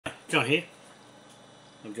John here.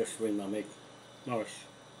 I'm just ringing my mate, Morris.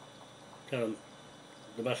 Tell him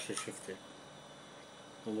the bus has shifted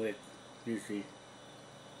from where it usually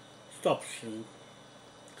stops in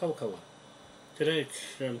Cpttpa. Today it's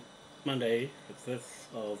Monday, the 5th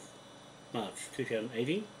of March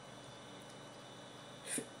 2018,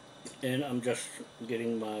 and I'm just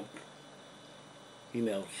getting my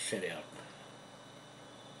emails sent out.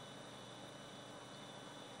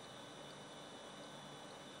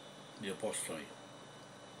 The apostolate.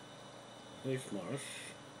 Where's Morris?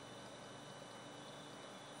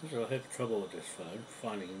 I have trouble with this phone,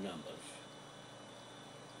 finding numbers.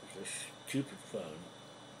 It's a stupid phone.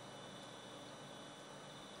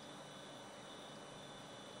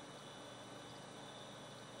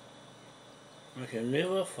 I can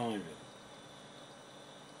never find him.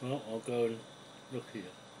 Well, I'll go and look here.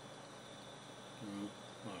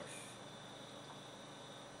 Morris.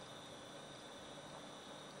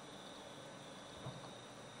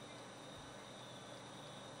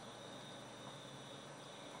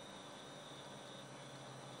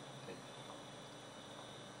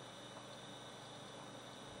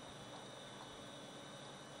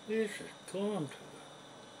 Where's it gone to?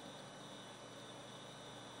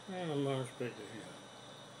 Oh, Morris Baker here.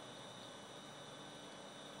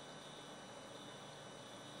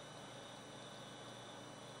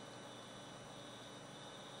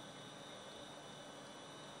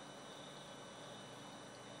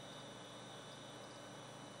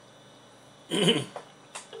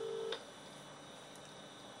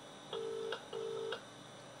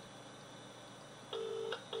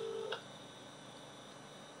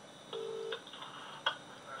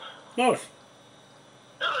 Morris,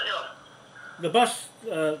 the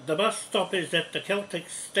bus stop is at the Celtic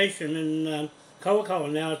station in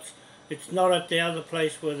Cpttpa. Now it's not at the other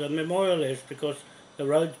place where the memorial is because the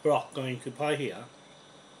road's blocked going to Paihia.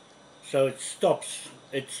 So it stops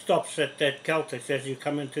at that Celtic as you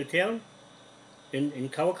come into town in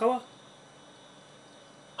Cpttpa.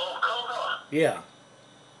 Oh, Cpttpa? Yeah.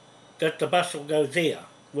 That the bus will go there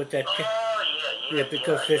with that. Yeah,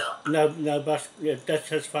 because there's no bus. Yeah,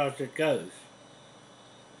 that's as far as it goes.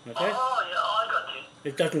 Okay. Oh, yeah, I got you.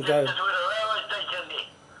 It doesn't go. That's where the railway station is.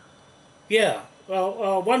 Yeah.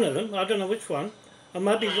 Well, one of them. I don't know which one. Or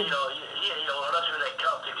maybe. Well, that's where that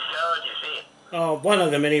Celtic garage is here. Oh, one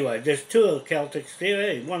of them anyway. There's two of the Celtics there.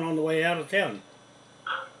 Eh? One on the way out of town,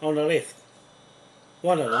 on the left.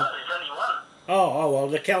 One of them. No, there's only one. Oh, well,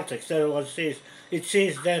 the Celtics. That's what it says. It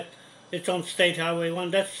says that it's on State Highway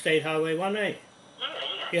 1. That's State Highway 1, eh?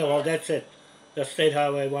 Yeah, well, that's it. The State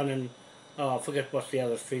Highway 1 and, I forget what's the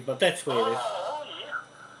other street, but that's where it is. Oh, yeah.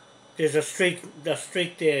 There's a street, the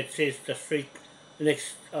street there, it says the street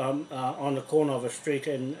next, on the corner of a street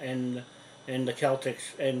and the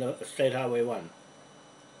Celtics and the State Highway 1.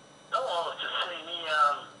 Oh, I was just seeing the,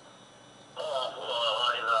 I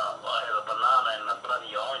have a banana and a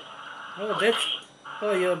bloody orange.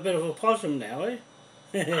 Oh, you're a bit of a possum now, eh?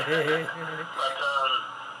 But,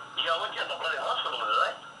 I went to the bloody hospital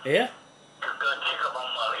today. Yeah? To go check up on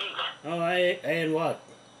my legs. Oh, and what?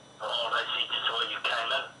 Oh, they see just where you came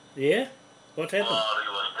in. Yeah? What happened? Oh, it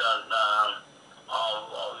was done,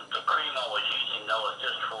 the cream I was using, that was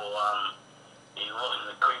just for, it wasn't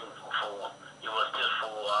the cream it was just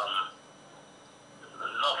for,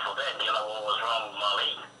 not for that, what was wrong with my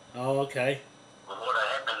leg. Oh, okay. But what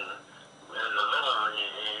had happened in the middle of it,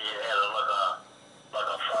 it had like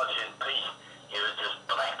a frozen piece. It was just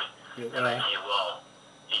black. And I said, well,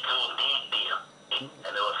 it's all dead there. And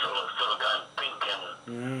it was sort of going pink and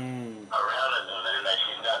around it. And then they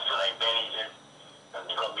said, no, so they bandaged it and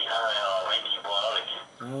they got me home antibiotics.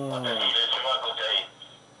 But they said, that's right,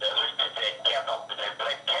 they lifted that cap up with that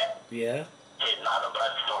black cap. Yeah. Said, no, the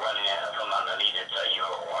blood's still running out from underneath it, so you're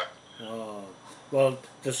all right. Oh. Well,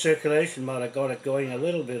 the circulation might have got it going a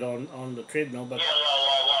little bit on the treadmill, but... Yeah,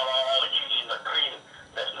 well, I was using the cream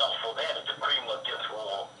that's not for that. The cream was just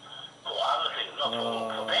for other things, not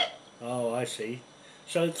for that. Oh, I see.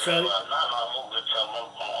 So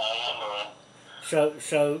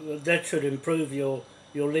that should improve your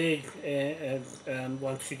leg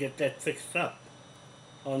once you get that fixed up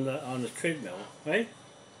on the treadmill, right?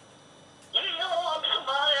 Yeah, I'm still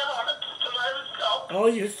on it. Oh,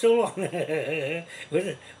 you're still on it.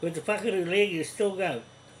 with the buckaroo leg, you still go.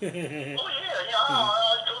 Oh, yeah,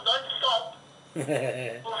 I still don't stop. Well, I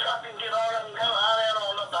can get on it and go hard out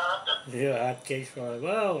on the bastard. Yeah, hard case for it.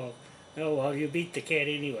 Well, you beat the cat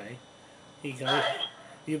anyway.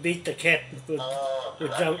 You beat the cat with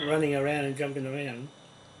running around and jumping around.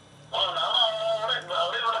 Oh, no, 11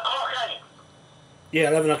 o'clock, eh? Yeah,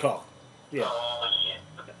 11 o'clock. Yeah. Oh,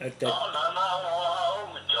 yeah. At that. Oh,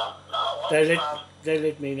 no, John. they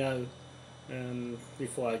let me know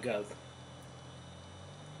before I go.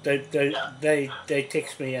 They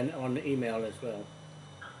text me on email as well.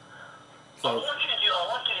 So I want you to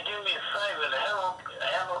do me a favour and have a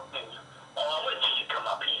look in. I went to you come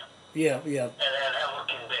up here. Yeah. And have a look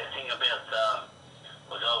in that thing about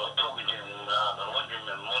was I was talking to the laundry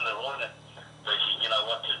and Wanoa, but you know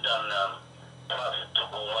what they've done. Plus it took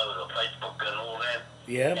all over the Facebook and all that.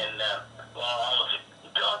 Yeah. And well, I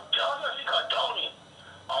think I told you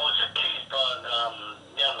I was accused by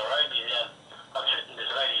down the road here. I'm sitting this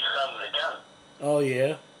lady's home with a gun. Oh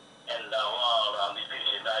yeah. And this bitch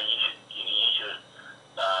said, no, you should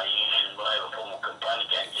have a formal complaint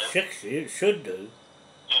against you. Six, you should do.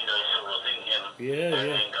 You know, sort of thing, Yeah.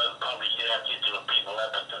 And go publish it out to the people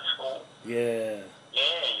up at the school. Yeah.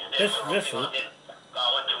 Yeah, That's what I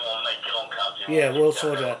went to my mate John comes in. Yeah, we'll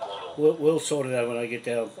sort it out. We'll sort it out when I get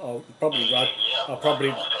there. I'll probably write. I'll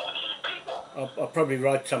probably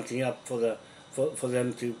write something up for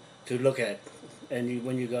them to look at, and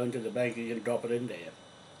when you go into the bank, you can drop it in there.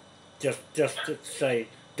 Just to say,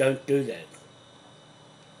 don't do that.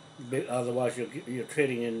 Otherwise, you're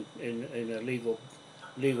treading in a legal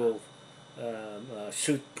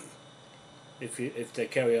suit if they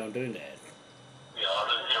carry on doing that. Yeah,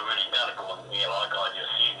 they've already done it, like I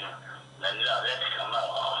just seen, and that's come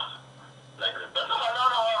out. But no,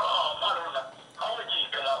 I'll let you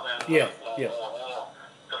come up and yeah.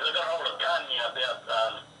 Because I got hold of Tanya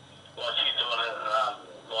about what she's doing,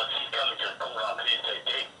 what she's coming to the court on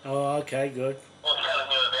Cpttpa. Oh, okay, good. I was telling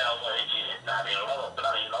her about what she said, no, there's a lot of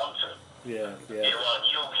bloody nonsense. Yeah. Yeah, well,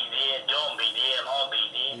 you'll be there, John be there, and I'll be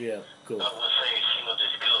there. Yeah, cool. But we'll see what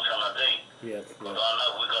this girl's going to do. Yeah. Because I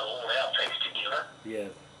know we've got all our facts together. Yeah.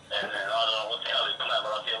 And I don't know what the hell he's playing, but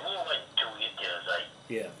I said, we'll wait until we get there today.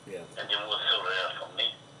 Yeah. And then we'll sort it out from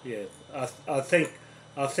there. Yeah.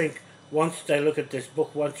 I think once they look at this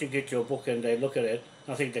book, once you get your book and they look at it,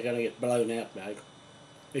 I think they're going to get blown out, mate.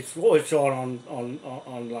 It's on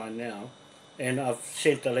online now, and I've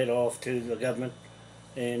sent a letter off to the government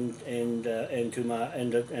and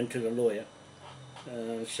to the lawyer,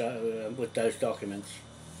 with those documents.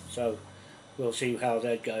 So we'll see how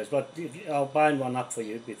that goes. But I'll bind one up for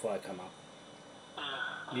you before I come up.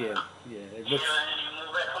 Yeah. It looks. Any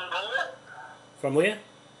more back from the lawyer? From where?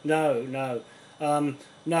 No.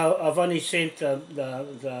 No, I've only sent the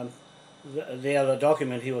other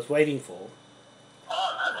document he was waiting for.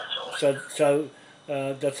 Oh, no, that's all right. So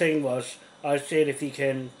the thing was, I said if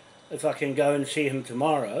I can go and see him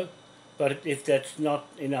tomorrow, but if that's not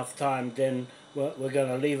enough time, then we're going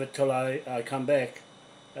to leave it till I come back.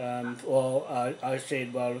 Or I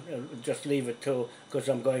said, well, just leave it till, because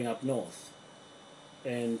I'm going up north,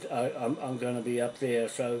 and I'm going to be up there,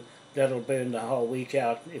 so that'll burn the whole week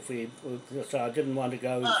out. So I didn't want to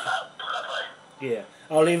go. Yeah,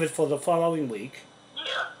 I'll leave it for the following week.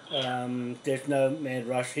 Yeah. There's no mad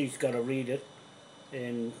rush. He's got to read it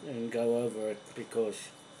and go over it because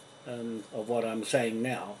of what I'm saying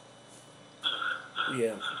now.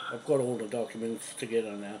 Yeah, I've got all the documents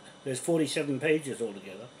together now. There's 47 pages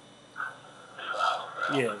altogether.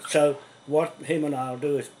 Yeah, so what him and I'll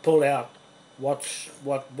do is pull out what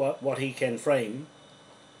he can frame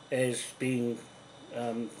as being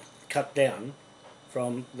cut down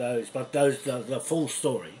from those, but those the full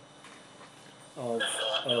story of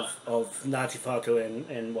Ngāti Whātua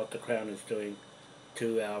and what the Crown is doing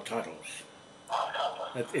to our titles.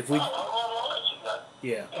 If we,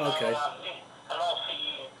 yeah, okay. And I'll see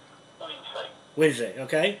you Wednesday,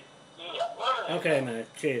 okay? Yeah. Okay, mate.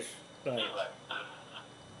 Cheers. Bye.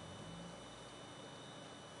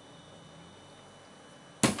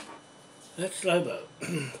 That's Lobo.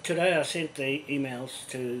 Today I sent the emails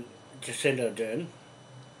to Jacinda Adern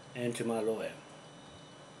and to my lawyer.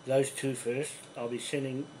 Those two first. I'll be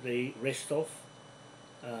sending the rest off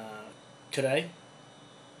today,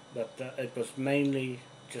 but it was mainly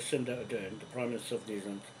Jacinda Adern, the Prime Minister of New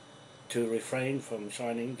Zealand, to refrain from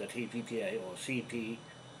signing the Tppa or Cpttpa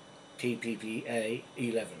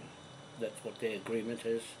 11. That's what their agreement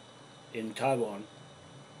is in Taiwan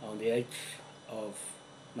on the 8th of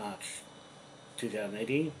March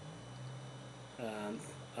 2018.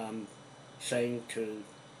 I'm saying to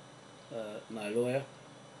my lawyer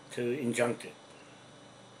to injunct it,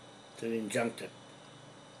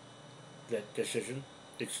 that decision.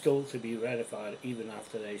 It's still to be ratified even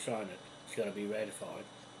after they sign it. It's got to be ratified,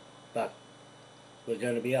 but we're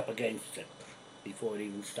going to be up against it before it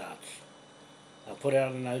even starts. I'll put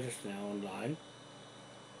out a notice now online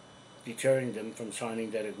deterring them from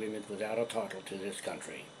signing that agreement without a title to this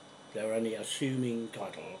country. They're only assuming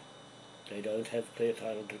title. They don't have clear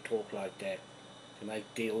title to talk like that. to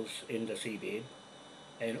make deals in the seabed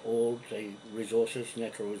and all the resources,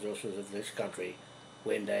 natural resources of this country,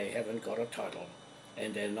 when they haven't got a title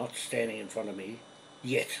and they're not standing in front of me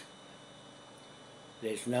yet.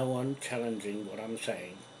 There's no one challenging what I'm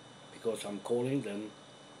saying, because I'm calling them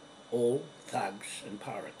all thugs and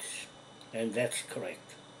pirates, and that's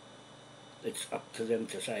correct. It's up to them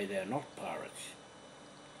to say they're not pirates.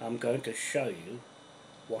 I'm going to show you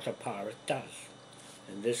what a pirate does,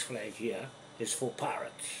 and this flag here is for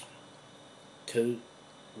pirates, to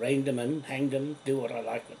rein them in, hang them, do what I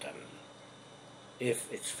like with them,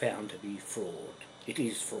 if it's found to be fraud. It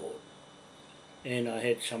is fraud. And I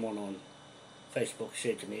had someone on Facebook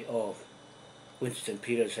said to me, oh, Winston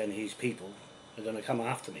Peters and his people are going to come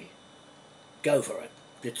after me. Go for it.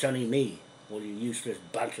 It's only me, all you useless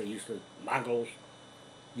bunch of useless mongrels.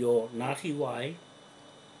 Your Ngāti Wai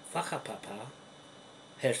Cpttpa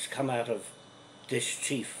has come out of this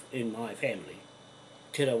chief in my family,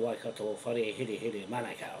 Tira Waikato Whare Here Here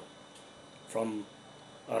Manukau, from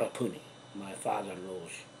Arapuni, my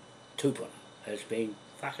father-in-law's tupuna, has been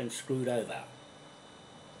fucking screwed over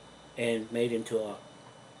and made into a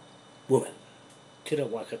woman. Tira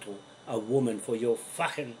Waikato, a woman for your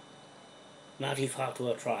fucking Ngāti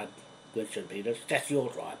Whātua tribe, Winston Peters. That's your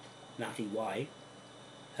tribe, Ngāti Wai,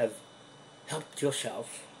 have helped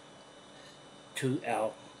yourself to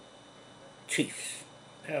our chiefs,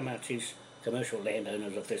 paramount chiefs, commercial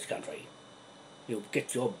landowners of this country. You'll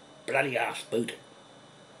get your bloody ass booted.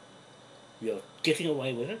 You're getting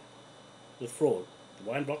away with it, with fraud. The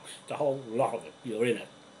wine blocks, the whole lot of it, you're in it.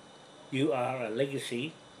 You are a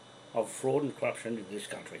legacy of fraud and corruption in this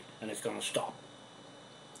country, and it's going to stop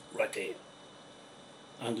right there.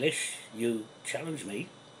 Unless you challenge me,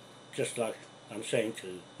 just like I'm saying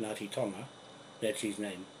to Ngāti Tonga, that's his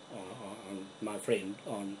name, on my friend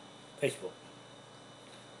on Facebook.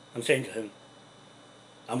 I'm saying to him,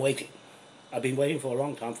 I'm waiting. I've been waiting for a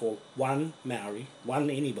long time for one Maori, one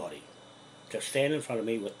anybody, to stand in front of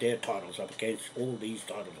me with their titles up against all these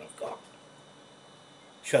titles I've got.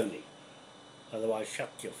 Show me. Otherwise,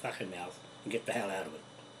 shut your fucking mouth and get the hell out of it,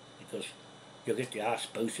 because you'll get your ass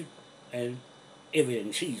boosted and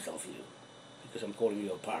everything seized off you, because I'm calling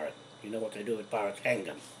you a pirate. You know what they do with pirates? Hang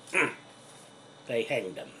them. They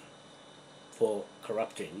hang them for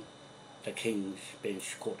corrupting the King's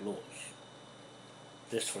Bench Court laws.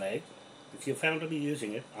 This flag, if you're found to be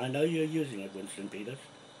using it, I know you're using it, Winston Peters.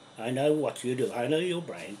 I know what you do. I know your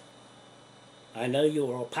brain. I know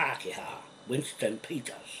you're a Pākehā, Winston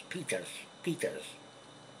Peters,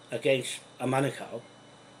 against a Manukau,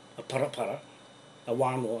 a Parapara, a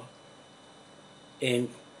Wanoa, and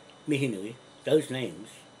Mihinui. Those names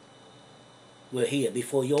were here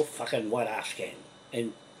before your fucking white ass came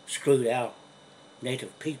and screwed our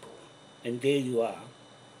native people. And there you are,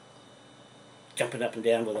 jumping up and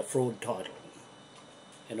down with a fraud title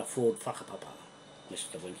and a fraud whakapapa,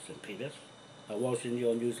 Mr. Winston Peters. I was in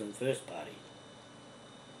your New Zealand First Party,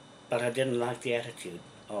 but I didn't like the attitude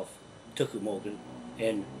of Tuku Morgan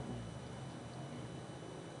and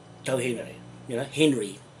Tau Henry, you know,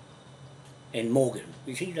 Henry and Morgan.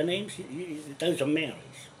 You see the names? Those are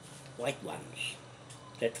Maoris, white ones,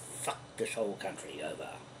 that fucked this whole country over.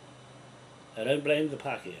 I don't blame the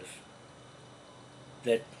Pākehās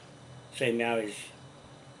that say Maoris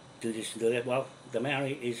do this and do that. Well, the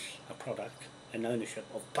Maori is a product and ownership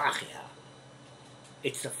of Pākehā.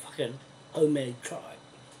 It's a fucking homemade tribe.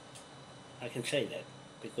 I can say that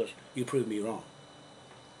because you proved me wrong.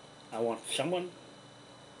 I want someone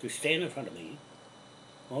to stand in front of me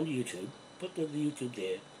on YouTube, put the YouTube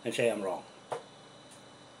there and say I'm wrong.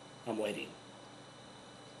 I'm waiting.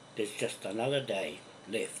 There's just another day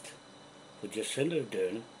left for Jacinda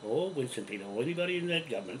Adern or Winston Peters or anybody in that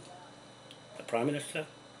government, the Prime Minister,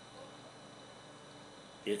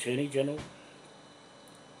 the Attorney General,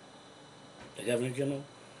 the Governor General,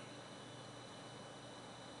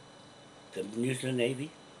 the New Zealand Navy,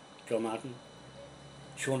 John Martin,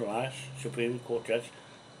 Sean Elias, Supreme Court Judge.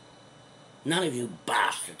 None of you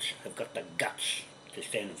bastards have got the guts to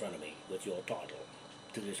stand in front of me with your title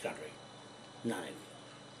to this country. None of you.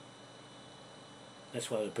 That's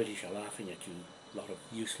why the British are laughing at you, lot of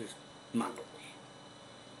useless mongrels.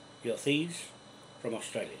 You're thieves from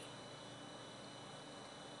Australia.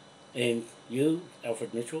 And you,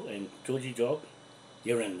 Alfred Mitchell and Georgie Jog,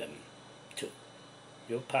 you're in them too.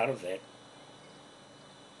 You're part of that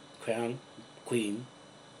Crown Queen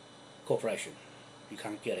Corporation. You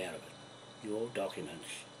can't get out of it. Your documents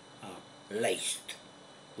are laced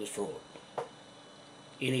with fraud.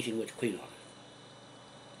 Anything with Queen on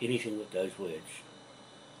it. Anything with those words.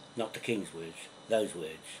 Not the King's words, those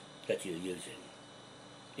words that you're using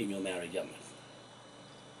in your Maori government.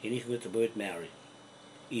 anything with the word Maori,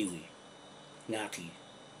 iwi, Ngāti,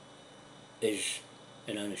 is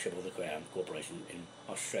an ownership of the Crown Corporation in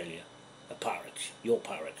Australia. The pirates, your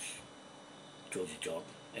pirates, Georgie Job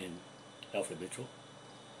and Alfred Mitchell.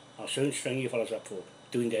 I'll soon string you fellas up for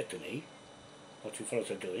doing that to me, what you fellas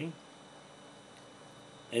are doing.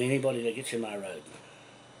 And anybody that gets in my road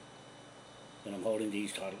when I'm holding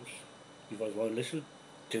these titles, you guys won't listen,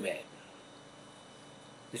 too bad.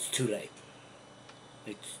 It's too late.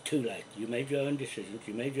 It's too late. You made your own decisions,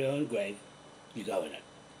 you made your own grave, you go in it.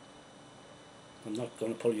 I'm not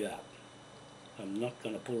going to pull you out. I'm not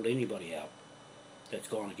going to pull anybody out that's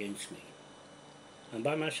gone against me. I'm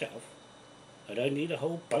by myself. I don't need a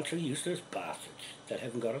whole bunch of useless bastards that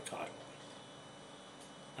haven't got a title.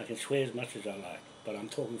 I can swear as much as I like, but I'm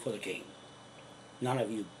talking for the king. None of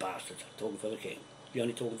you bastards are talking for the king. You're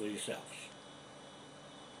only talking for yourselves.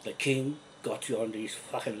 The king got you on these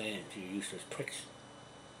fucking lands, you useless pricks.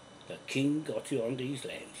 The king got you on these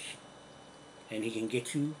lands. And he can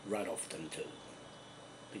get you right off them too.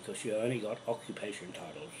 Because you only got occupation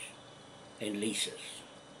titles and leases.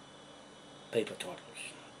 Paper titles.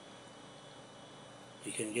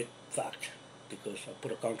 You can get fucked because I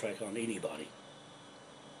put a contract on anybody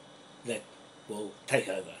that will take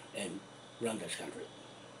over and run this country.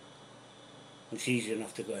 It's easy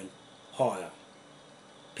enough to go and hire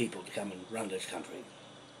people to come and run this country.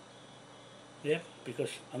 Yeah, because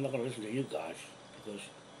I'm not going to listen to you guys, because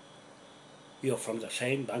you're from the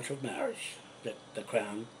same bunch of Maoris that the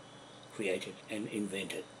Crown created and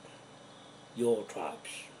invented. Your tribes.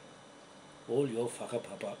 All your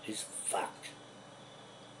Cpttpa is fucked.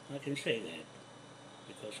 I can say that,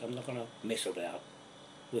 because I'm not going to mess about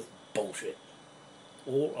with bullshit.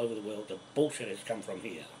 All over the world, the bullshit has come from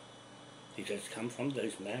here. It has come from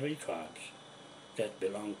those Maori tribes that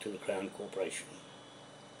belong to the Crown Corporation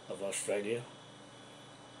of Australia.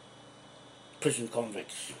 Prison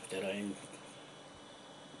convicts that are in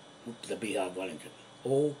the Beehive Wellington.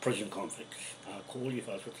 All prison convicts. I'll call you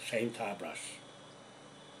folks with the same tie brush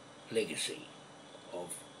legacy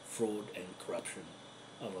of fraud and corruption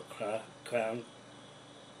of a Crown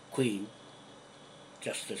Queen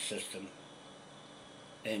justice system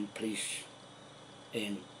and police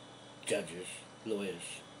and judges,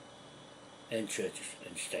 lawyers and churches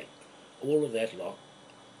and state. All of that lot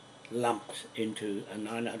lumped into a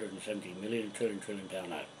 970 million trillion pound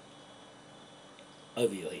note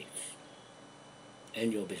over your heads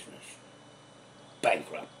and your business.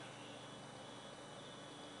 Bankrupt.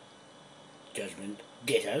 Judgment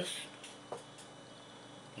debtors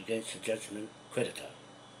against the judgment creditor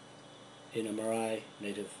in a Marae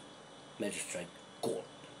Native Magistrate Court.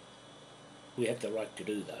 We have the right to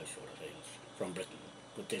do those sort of things from Britain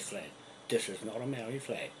with this flag. This is not a Maori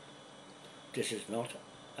flag. This is not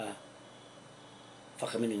a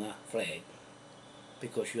whakamininga flag,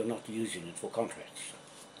 because you're not using it for contracts.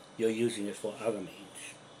 You're using it for other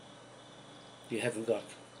means. You haven't got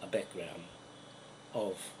a background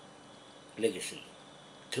of legacy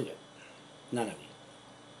to it. None of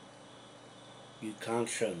you. You can't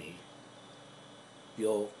show me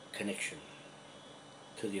your connection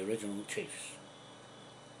to the original chiefs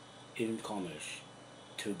in commerce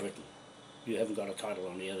to Britain. You haven't got a title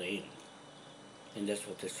on the other end. And that's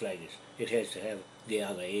what this flag is. It has to have the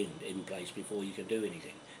other end in place before you can do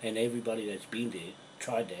anything. And everybody that's been there,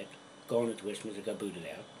 tried that, gone into Westminster, got booted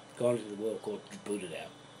out, gone to the World Court, booted out.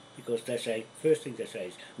 Because they say, first thing they say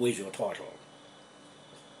is, where's your title?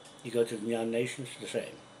 You go to the United Nations, the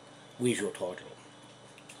same. Where's your title?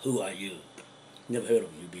 Who are you? Never heard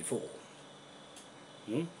of you before.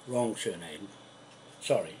 Wrong surname.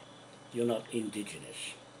 Sorry, you're not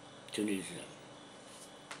indigenous to New Zealand.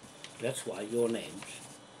 That's why your names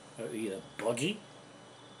are either Bodgy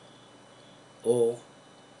or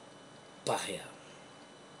Pahea,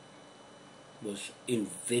 was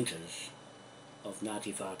inventors of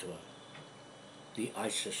Ngāti Whātua, the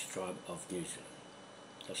ISIS tribe of New Zealand.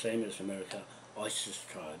 The same as America, ISIS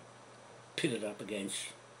tribe pitted up against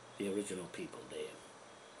the original people there,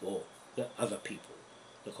 or the other people,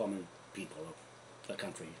 the common people of the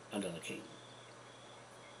country under the king.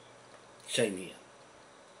 Same here.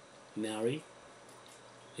 Maori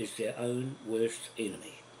is their own worst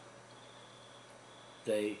enemy.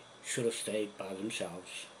 They should have stayed by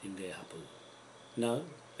themselves in their hapu. No,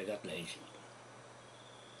 they got lazy.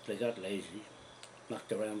 They got lazy,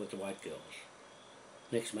 mucked around with the white girls.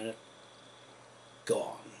 Next minute,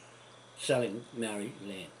 gone. Selling Maori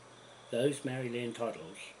land. Those Maori land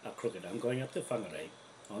titles are crooked. I'm going up to Whangarei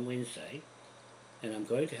on Wednesday, and I'm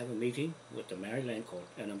going to have a meeting with the Maori Land Court,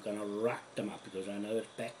 and I'm going to rock them up because I know it's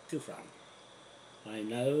back to front. I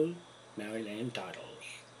know Maori land titles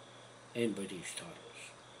and British titles.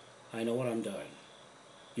 I know what I'm doing.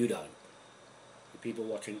 You don't. The people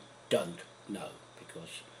watching don't know, because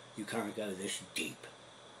you can't go this deep.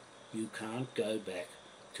 You can't go back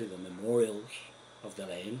to the memorials of the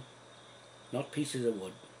land, not pieces of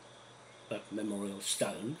wood, but memorial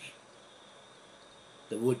stones.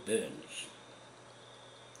 The wood burns.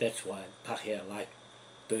 That's why Pākehā like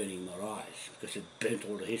burning maraes, because it burnt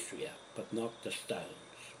all the history out, but not the stones.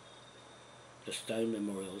 The stone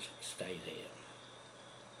memorials stay there.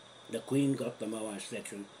 The Queen got the Moai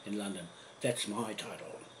statue in London. That's my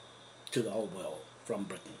title to the whole world from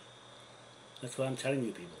Britain. That's what I'm telling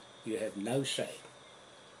you people. You have no say.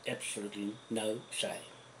 Absolutely no say.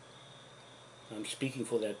 I'm speaking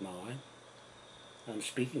for that Moai. I'm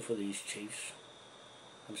speaking for these chiefs.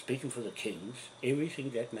 I'm speaking for the kings.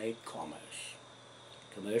 Everything that made commerce,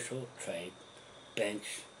 commercial, trade,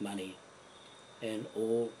 banks, money, and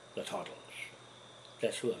all the titles.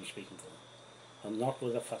 That's who I'm speaking for. I'm not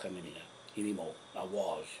with a whakaminenga anymore. I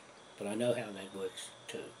was. But I know how that works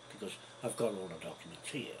too, because I've got all the documents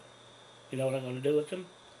here. You know what I'm going to do with them?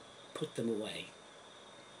 Put them away.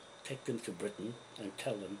 Take them to Britain and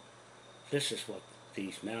tell them this is what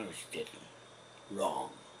these Maoris did wrong.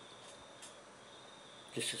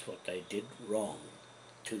 This is what they did wrong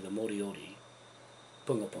to the Moriori,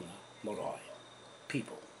 Punga Punga, Marae,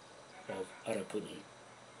 people of Arapuni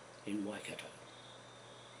in Waikato.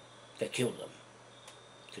 They killed them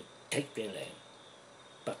to take their land,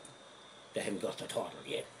 but they haven't got the title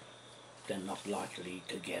yet. They're not likely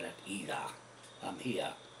to get it either. I'm here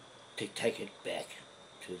to take it back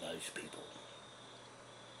to those people.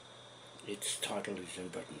 Its title is in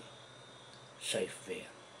Britain, safe there.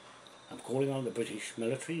 I'm calling on the British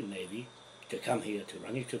military and navy to come here to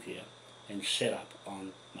Rangitukia and set up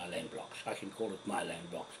on my land blocks. I can call it my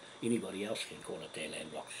land blocks. Anybody else can call it their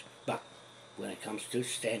land blocks. But when it comes to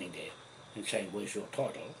standing there and saying, where's your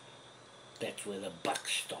title? That's where the buck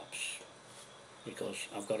stops. Because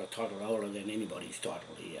I've got a title older than anybody's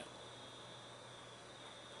title here.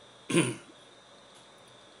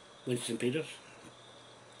 Winston Peters,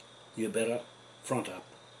 you better front up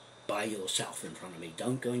by yourself in front of me.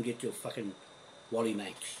 Don't go and get your fucking wally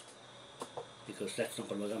mates, because that's not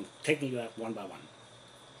going to work. I'm taking you out one by one.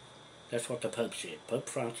 That's what the Pope said. Pope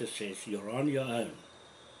Francis says you're on your own.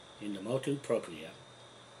 In the motu propria,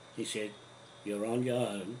 he said you're on your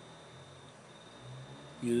own.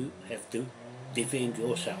 You have to defend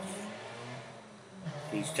yourself.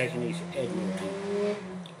 He's taken his Admiralty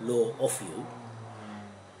law off you,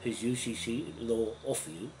 his UCC law off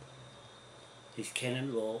you, his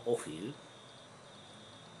canon law off you,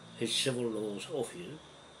 his civil laws off you,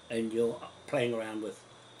 and you're playing around with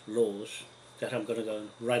laws that I'm going to go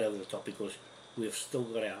right over the top, because we've still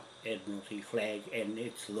got our Admiralty flag and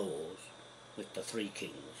its laws with the three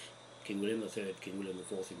kings, King William III, King William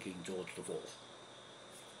IV and King George IV.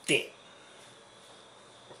 There.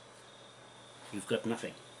 You've got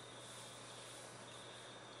nothing.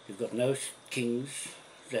 You've got no kings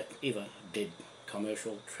that ever did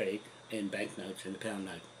commercial trade and banknotes and the pound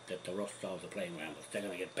note that the Rothschilds are playing around with. They're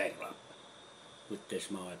going to get bankrupt with this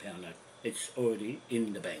Maui pound note. It's already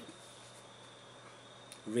in the bank,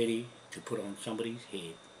 ready to put on somebody's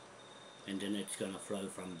head, and then it's going to flow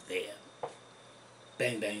from there.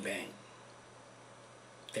 Bang, bang, bang.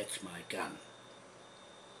 That's my gun.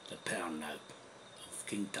 The pound note of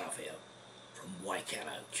King Tawhia from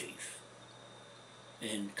Waikato Chief,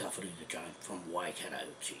 and Kawhiri the Giant from Waikato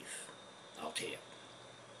Chief, Aotea.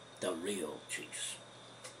 The real chiefs,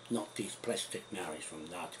 not these plastic Maoris from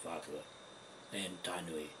Ngāti Whātua and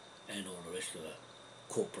Tainui and all the rest of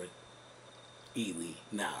the corporate iwi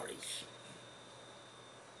Maoris.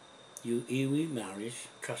 You iwi Maoris,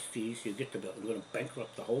 trustees, you get the bill. I'm going to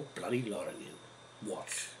bankrupt the whole bloody lot of you.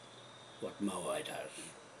 Watch what Moai does.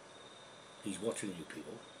 He's watching you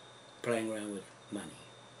people, playing around with money,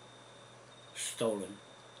 stolen,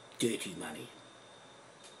 dirty money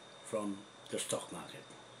from the stock market.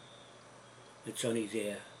 It's only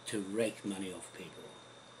there to rake money off people,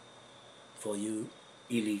 for you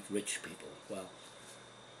elite rich people. Well,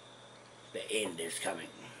 the end is coming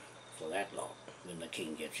for that lot when the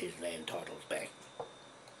king gets his land titles back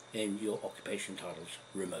and your occupation titles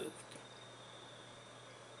removed.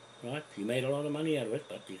 Right? You made a lot of money out of it,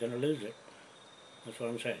 but you're going to lose it. That's what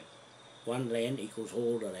I'm saying. One land equals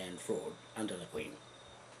all the land fraud under the Queen.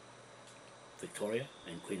 Victoria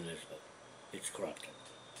and Queen Elizabeth. It's corrupted.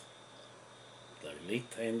 The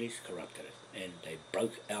elite families corrupted it, and they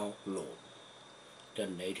broke our law, the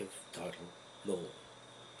native title law,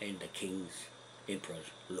 and the King's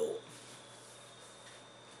Emperor's law.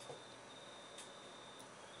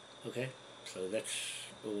 Okay, so that's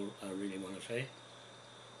all I really want to say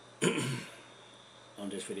on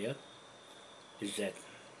this video is that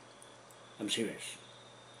I'm serious.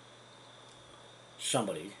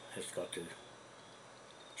 Somebody has got to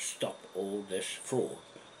stop all this fraud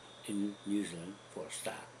in New Zealand for a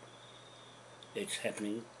start. It's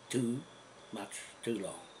happening too much, too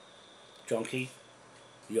long. John Key,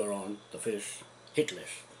 you're on the first hit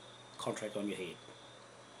list, contract on your head.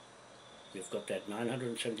 You've got that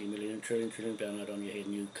 970 million trillion donut on your head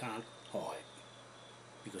and you can't hide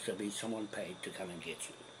because there'll be someone paid to come and get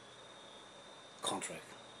you. Contract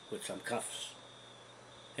with some cuffs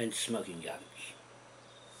and smoking guns.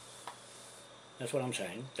 That's what I'm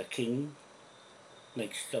saying. The king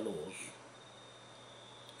makes the laws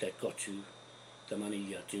that got you the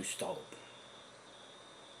money that you stole.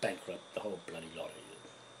 Bankrupt the whole bloody lot of you.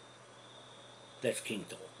 That's king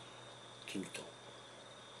talk. King talk.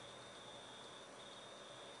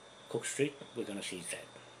 Cook Street, we're going to seize that.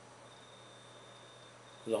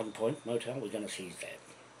 Long Point Motel, we're going to seize that.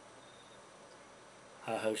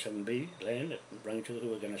 Ho 7B land at Rangituka,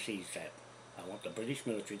 we're going to seize that. I want the British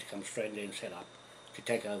military to come straight there and set up to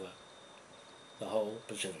take over the whole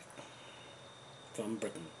Pacific from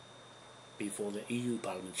Britain before the EU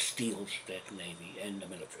Parliament steals that navy and the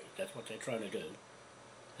military. That's what they're trying to do.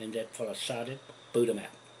 And that fella started, boot him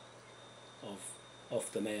out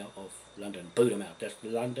of the mayor of London. Boot him out. That's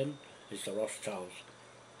London is the Rothschilds'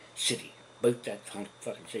 city. Boot that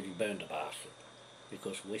fucking city, burn the bastard.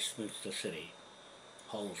 Because Westminster City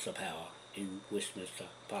holds the power in Westminster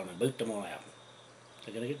Parliament. Boot them all out.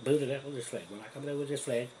 They're going to get booted out with this flag. When I come there with this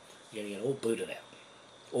flag, you're going to get all booted out.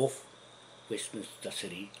 Off Westminster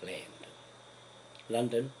City land.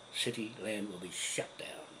 London City land will be shut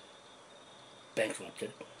down,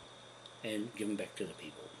 bankrupted, and given back to the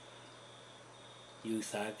people. You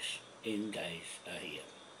thugs in days are here.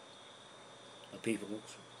 The people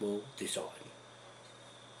will decide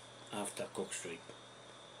after Cook Street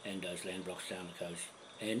and those land blocks down the coast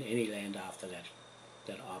and any land after that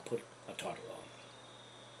that I put a title on,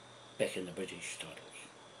 back in the British titles.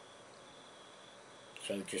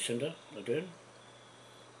 So Jacinda, Adern,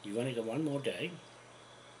 you've only got one more day.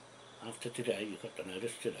 After today, you've got the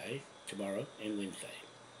notice today, tomorrow and Wednesday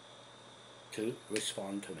to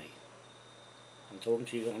respond to me. I'm talking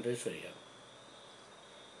to you on this video.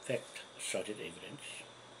 Fact-cited evidence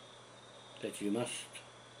that you must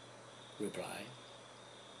reply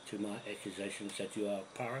to my accusations that you are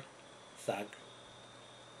a pirate, thug,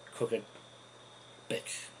 crooked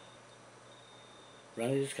bitch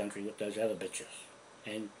running this country with those other bitches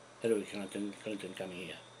and Hillary Clinton coming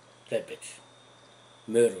here. That bitch.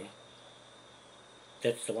 Murderer.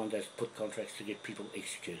 That's the one that's put contracts to get people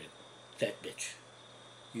executed. That bitch.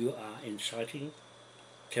 You are inciting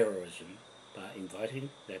terrorism by inviting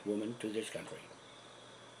that woman to this country.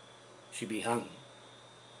 She'd be hung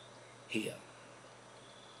here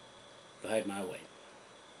if I had my way.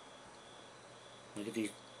 Look at these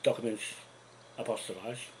documents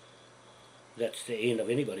apostolized. That's the end of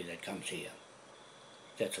anybody that comes here.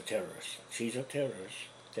 That's a terrorist. She's a terrorist.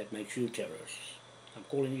 That makes you terrorists. I'm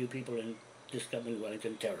calling you people in this government of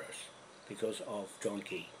Wellington terrorists because of John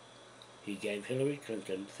Key. He gave Hillary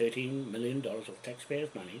Clinton $13 million of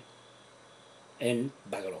taxpayers' money and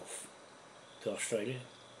buggered off to Australia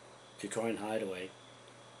to try and hide away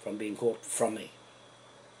from being caught from me.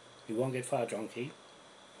 You won't get far, John Key.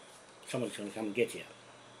 Someone's going to come and get you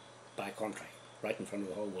by contract, right in front of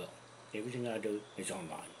the whole world. Everything I do is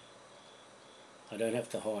online. I don't have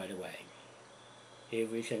to hide away.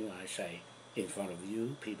 Everything I say in front of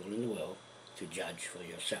you people in the world to judge for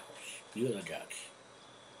yourselves. You're the judge.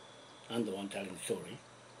 I'm the one telling the story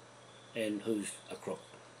and who's a crook.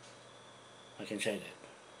 I can say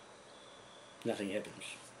that. Nothing happens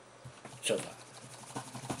so far.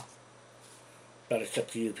 But it's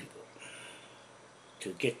up to you people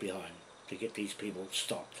to get behind, to get these people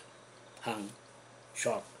stopped, hung,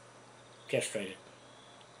 shot, castrated,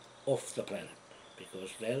 off the planet.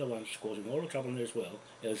 Because they're the ones causing all the trouble in this world.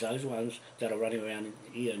 It's those ones that are running around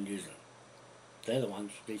here in New Zealand. They're the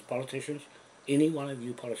ones, these politicians, any one of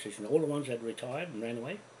you politicians, all the ones that retired and ran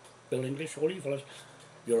away, Bill English, all you fellas,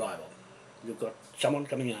 you're liable. You've got someone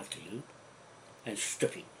coming after you and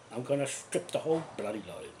stripping. I'm going to strip the whole bloody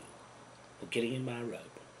lot of you for getting in my road,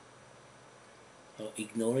 or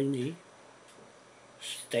ignoring me,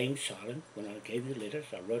 staying silent when I gave you letters.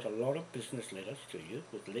 I wrote a lot of business letters to you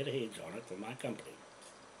with letterheads on it from my company.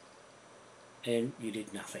 And you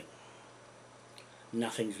did nothing.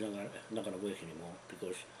 Nothing's not going to work anymore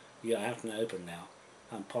because you're out in the open now.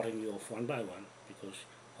 I'm potting you off one by one because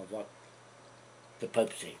of what the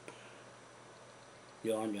Pope said.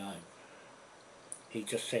 You're on your own. He's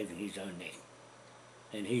just saving his own neck.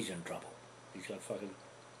 And he's in trouble. He's got fucking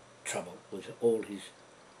trouble with all his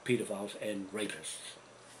paedophiles and rapists.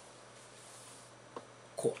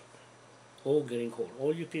 Caught. All getting caught.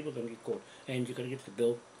 All you people are going to get caught. And you're going to get the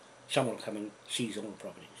bill. Someone will come and seize all the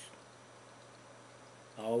properties.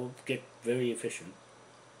 I'll get very efficient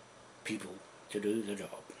people to do the job.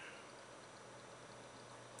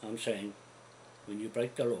 I'm saying, when you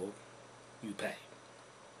break the law, you pay.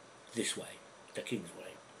 This way, the king's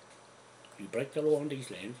way. You break the law on these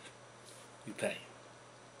lands, you pay.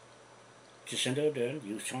 Jacinda Adern,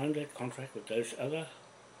 you signed that contract with those other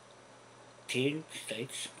 10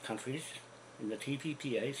 states, countries, in the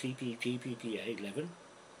Cpttpa, Cpttpa 11.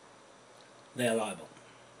 They are liable.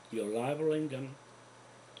 You're libeling them.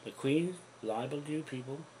 The Queen libeled you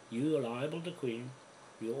people. You are liable to the Queen.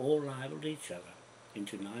 You all libeled each other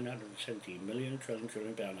into 970 million trillion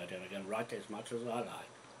pound note, and I can write as much as I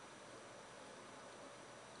like.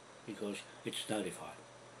 Because it's notified.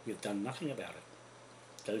 You've done nothing about it.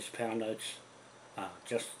 Those pound notes are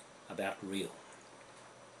just about real.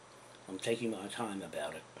 I'm taking my time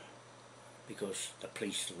about it because the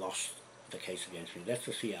police lost the case against me. That's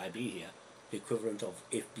the CIB here, the equivalent of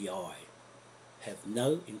FBI, have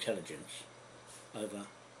no intelligence over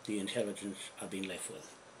the intelligence I've been left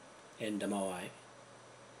with, and my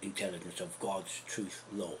intelligence of God's truth,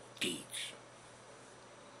 law, deeds.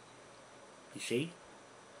 You see?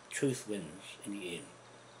 Truth wins in the end.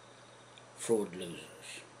 Fraud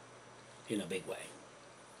loses in a big way.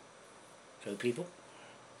 So people,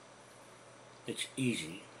 it's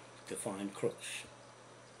easy to find crooks.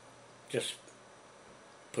 Just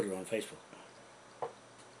put it on Facebook.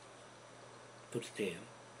 Put it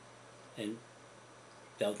there and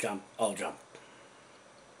they'll jump, I'll jump.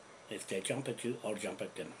 If they jump at you, I'll jump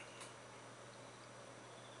at them.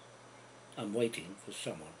 I'm waiting for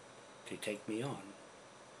someone to take me on.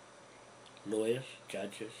 Lawyers,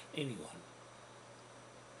 judges, anyone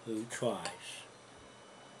who tries.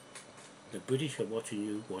 The British are watching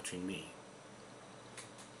you, watching me.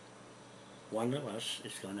 One of us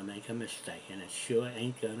is going to make a mistake, and it sure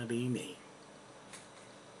ain't going to be me.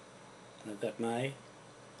 I've got my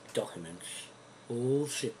documents all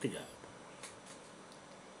set to go.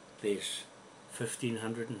 There's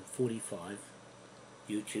 1,545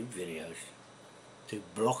 YouTube videos to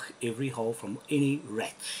block every hole from any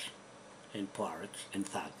rats and pirates and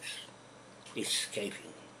thugs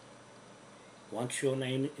escaping. Once your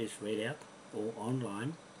name is read out or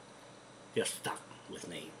online, you're stuck with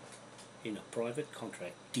me in a private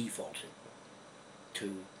contract defaulted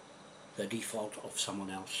to the default of someone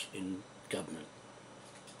else in government.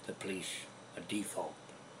 The police, a default.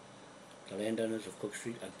 The landowners of Cook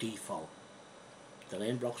Street, a default. The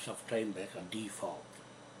land blocks I've claimed back, a default.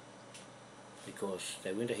 Because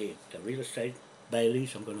they went ahead. The real estate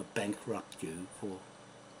Baileys, I'm going to bankrupt you for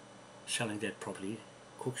selling that property,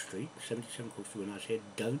 Cook Street, 77 Cook Street, when I said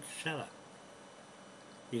don't sell it.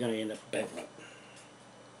 You're going to end up bankrupt.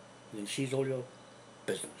 You can seize all your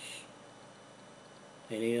business.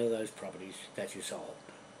 Any of those properties that you sold.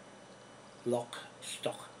 Lock,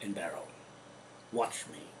 stock and barrel. Watch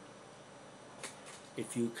me.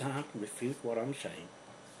 If you can't refute what I'm saying,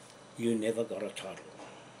 you never got a title.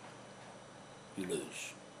 You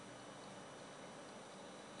lose.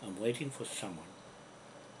 I'm waiting for someone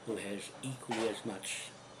who has equally as much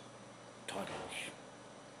titles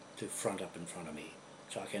to front up in front of me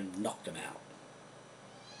so I can knock them out.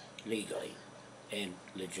 Legally and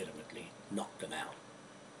legitimately knock them out.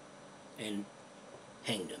 And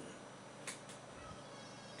hang them.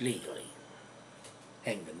 Legally.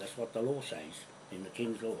 Hang them. That's what the law says in the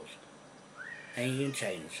King's laws. Hanging in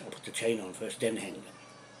chains. I'll put the chain on first, then hang them.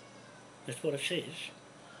 That's what it says.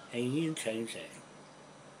 Hanging in chains act.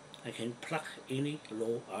 I can pluck any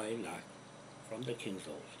law I like from the King's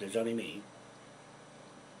laws. There's only me.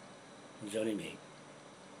 There's only me.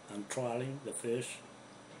 I'm trialling the first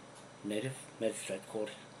Native Magistrate Court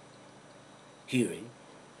hearing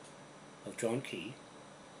of John Key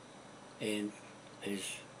and his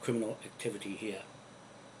criminal activity here.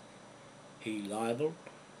 He libelled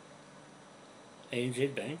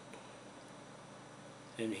ANZ Bank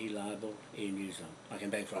and he libelled Air New Zealand. I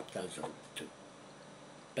can bankrupt those two.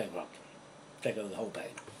 Bankrupt them. Take over the whole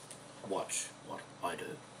bank. Watch what I do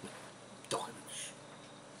with documents.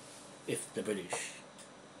 If the British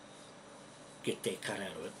get their cut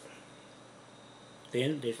out of it,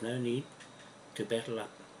 then there's no need to battle up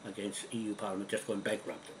against EU Parliament just going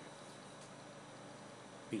bankrupt them.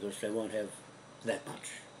 Because they won't have that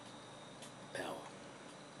much power.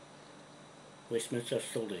 Westminster's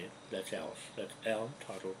still there, that's ours. That's our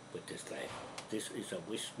title with this flag. This is a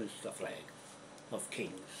Westminster flag. of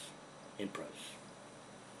kings, emperors.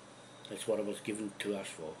 That's what it was given to us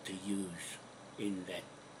for, to use in that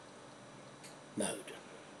mode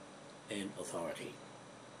and authority.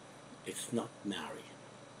 It's not Maori.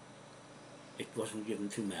 It wasn't given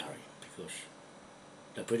to Maori because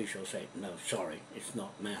the British will say, no, sorry, it's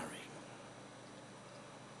not Maori.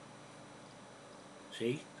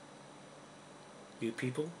 See? You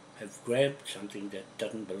people have grabbed something that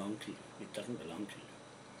doesn't belong to you. It doesn't belong to you.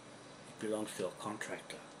 It belongs to a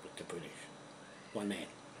contractor with the British. One man.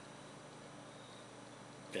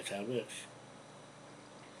 That's how it works.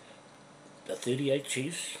 The 38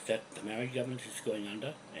 chiefs that the Maori government is going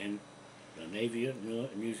under, and the Navy,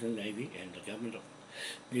 New Zealand Navy, and the government of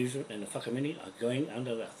New Zealand and the Whakamini are going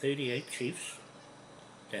under the 38 chiefs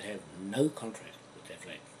that have no contract with that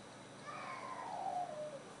flag.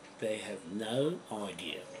 They have no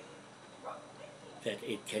idea that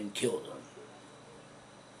it can kill them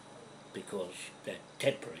because they're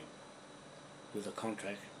tampering with a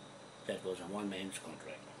contract that was a one-man's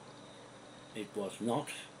contract. It was not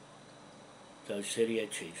those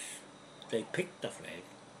 38 chiefs. They picked the flag,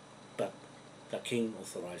 but the king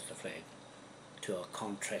authorised the flag to a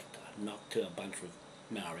contractor, not to a bunch of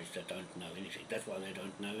Maoris that don't know anything. That's why they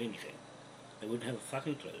don't know anything. They wouldn't have a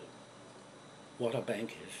fucking clue what a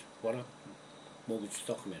bank is, what a mortgage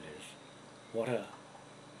document is, what a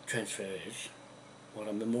transfer is, what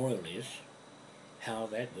a memorial is, how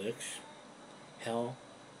that works, how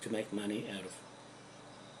to make money out of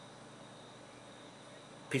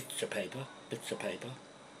bits of paper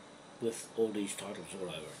with all these titles all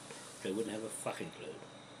over it. They wouldn't have a fucking clue.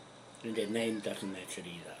 And their name doesn't match it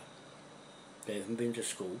either. They haven't been to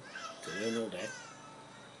school to learn all that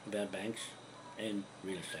about banks and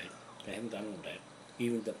real estate. They haven't done all that.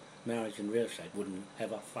 Even the Maoris in real estate wouldn't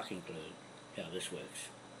have a fucking clue how this works.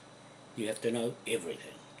 You have to know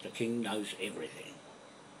everything. The king knows everything.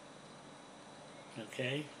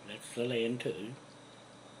 Okay, that's the land too.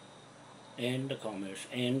 And the commerce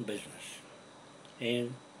and business.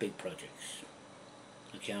 And big projects.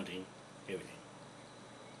 Accounting, everything.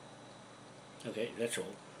 Okay, that's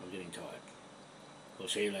all. I'm getting tired. We'll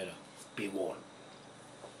see you later. Be warned.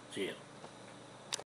 See ya.